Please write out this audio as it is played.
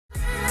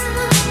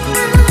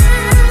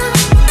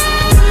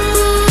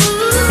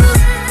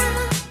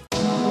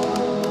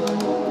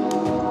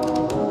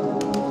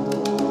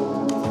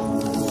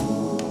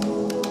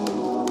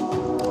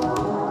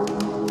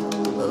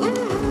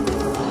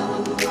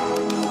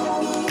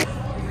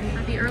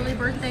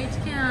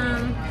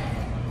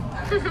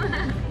Oh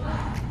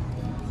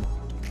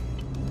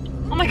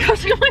my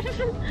gosh,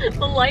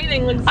 the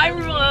lighting looks so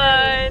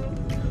run.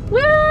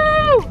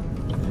 Woo!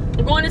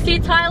 I'm going to see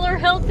Tyler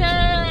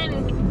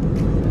Hilton.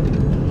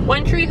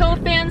 One Tree Hill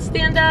fans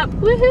stand up.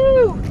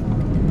 Woohoo!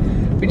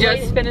 We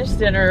just finished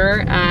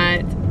dinner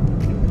at,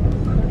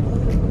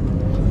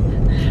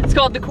 it's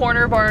called the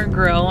Corner Bar and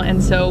Grill,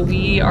 and so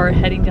we are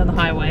heading down the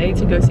highway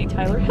to go see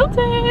Tyler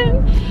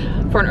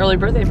Hilton for an early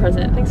birthday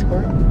present. Thanks,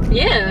 Court.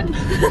 Yeah.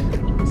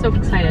 I'm so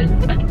excited.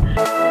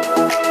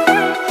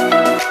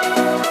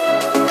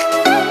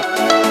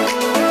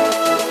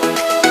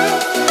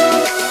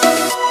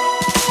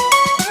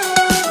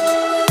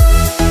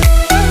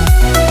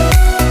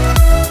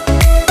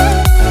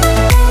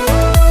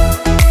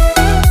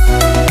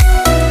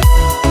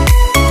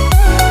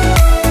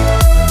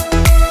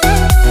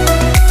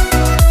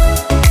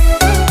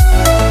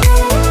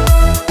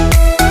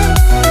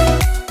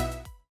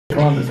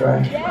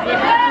 Right?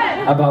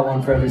 Yeah. I bought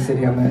one for every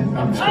city I'm in.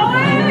 I'm just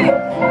kidding.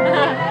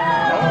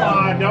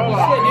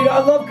 Dude, I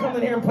love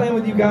coming here and playing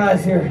with you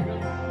guys here.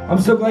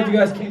 I'm so glad you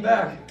guys came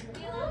back.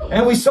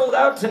 And we sold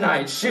out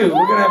tonight. Shoot,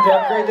 we're gonna have to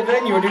upgrade the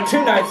venue. We'll do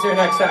 2 nights here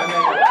next time,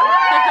 man.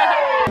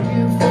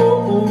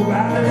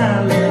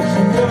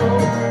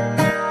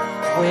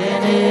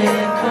 When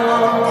it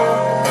comes,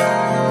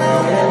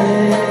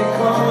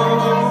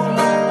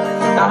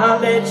 I'll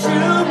let you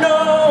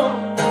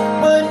know.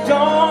 But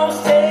don't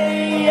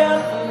stay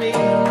up for me.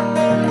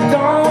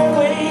 Don't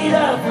wait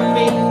up for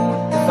me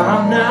if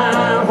I'm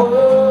not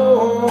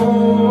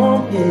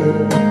home.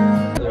 Yeah.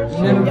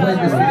 We never played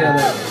this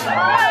together.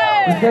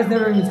 These guys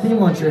never even seen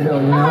One Tree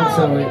Hill, you know?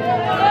 So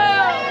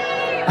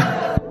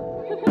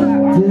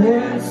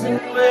dancing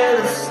where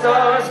the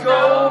stars go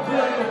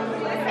blue.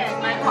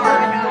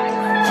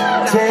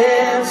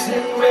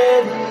 Dancing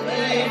where the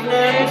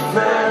evening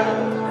fell.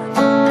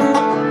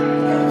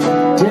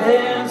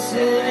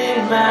 Dancing in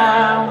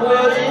my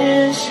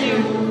wooden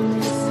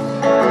shoes.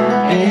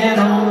 In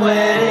a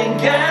wedding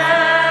gown.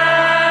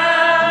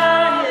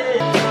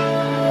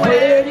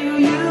 Where do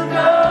you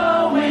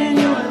go when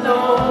you're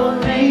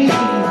lonely?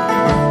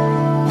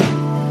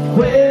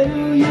 Where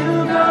do you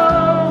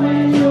go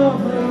when you're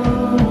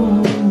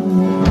blue?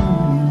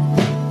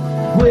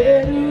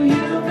 Where do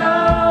you go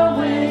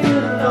when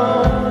you're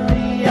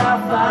lonely? I'll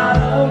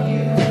follow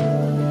you.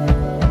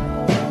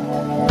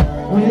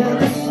 When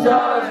the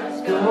stars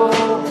go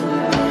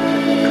blue.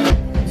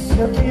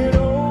 Sucking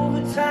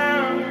over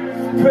time,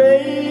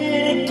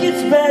 praying it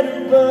gets better,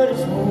 but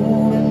it's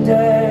moving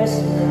dice.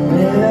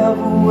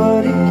 Never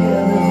were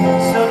together.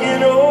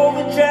 Sucking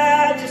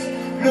overdrive, just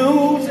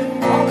losing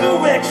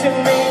direction.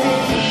 Maybe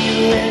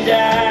you and I,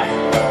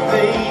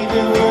 baby,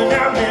 when I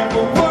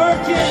remember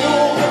working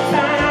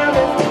overtime.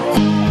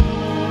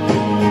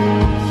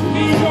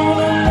 She's on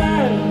the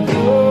light of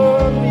your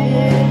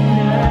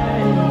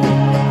midnight.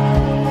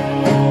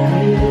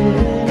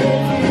 And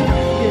if you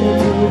get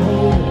to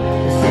hold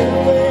the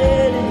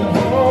silhouette in the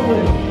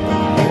hallway,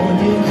 when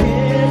you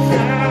kiss,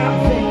 I'm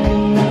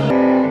thinking of.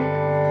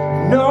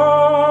 And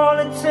all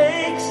it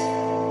takes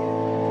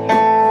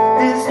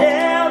is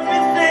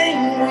everything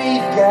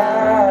we've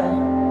got.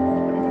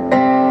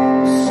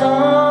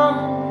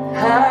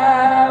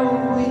 Somehow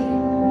we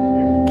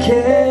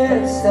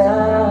can't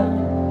stop.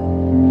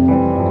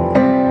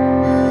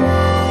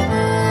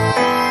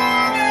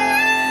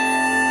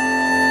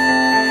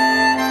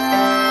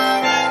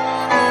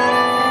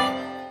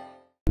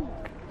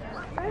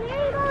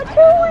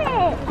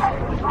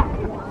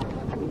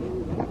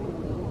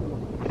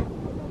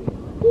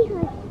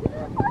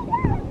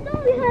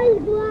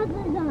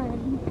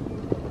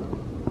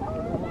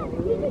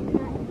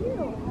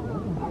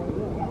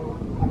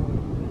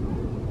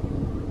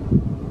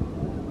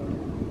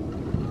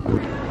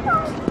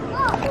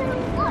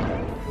 Oh,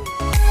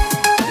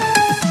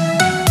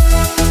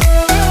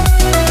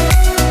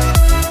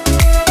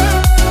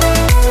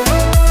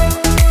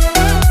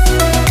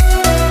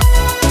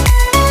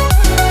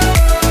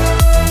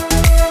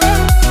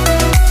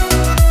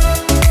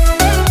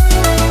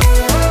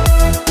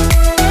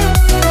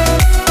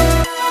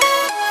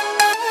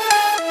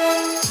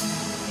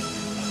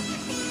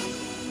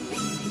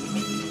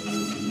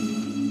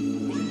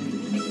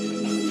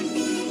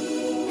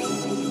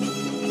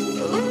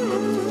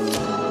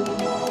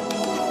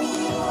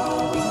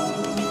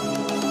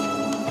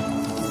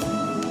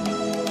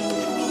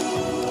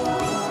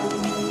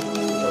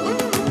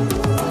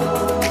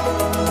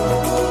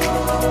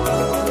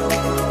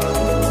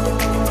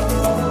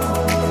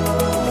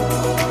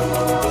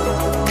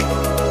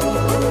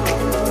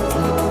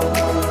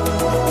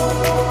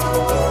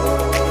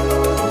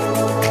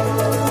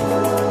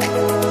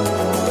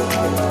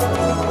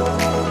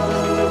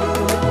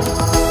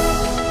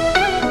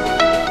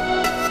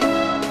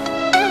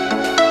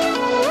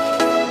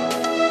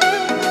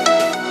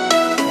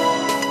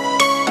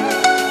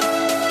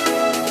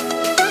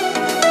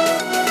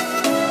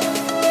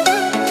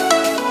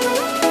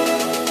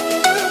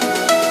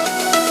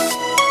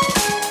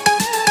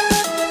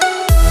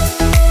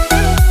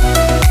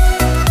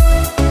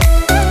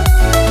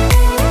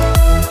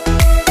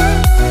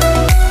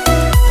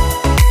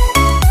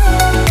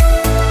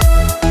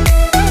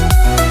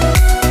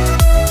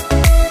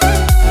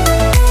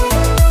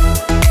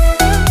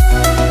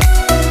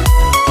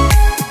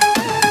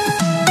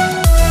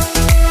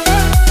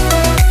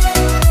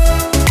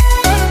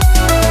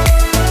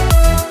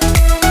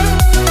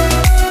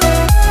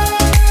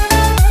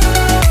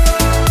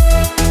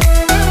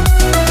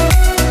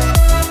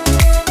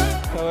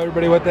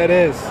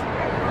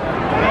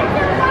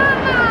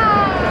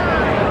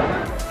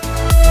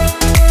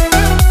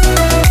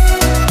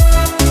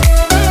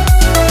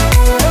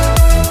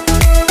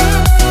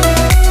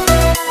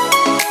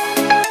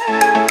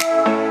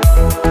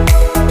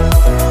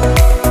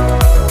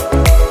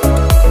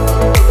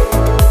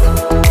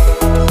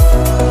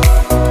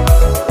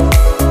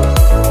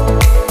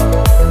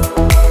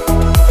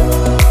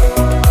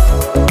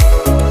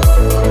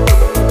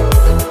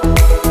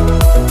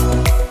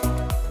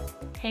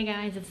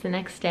 guys, it's the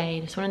next day.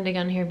 Just wanted to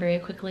get on here very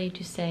quickly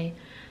to say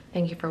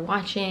thank you for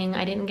watching.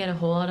 I didn't get a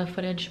whole lot of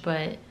footage,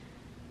 but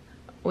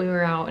we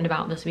were out and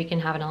about this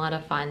weekend having a lot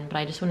of fun, but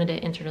I just wanted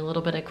to insert a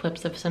little bit of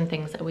clips of some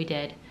things that we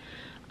did.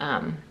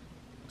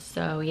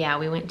 So yeah,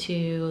 we went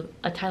to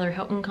a Tyler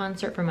Hilton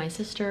concert for my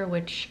sister,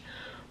 which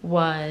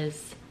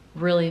was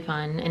really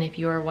fun. And if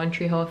you're a One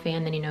Tree Hill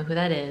fan, then you know who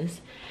that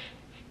is.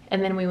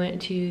 And then we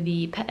went to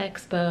the Pet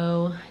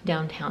Expo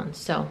downtown.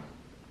 So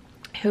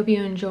I hope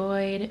you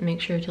enjoyed.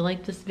 Make sure to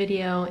like this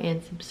video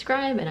and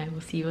subscribe, and I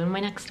will see you in my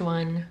next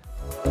one.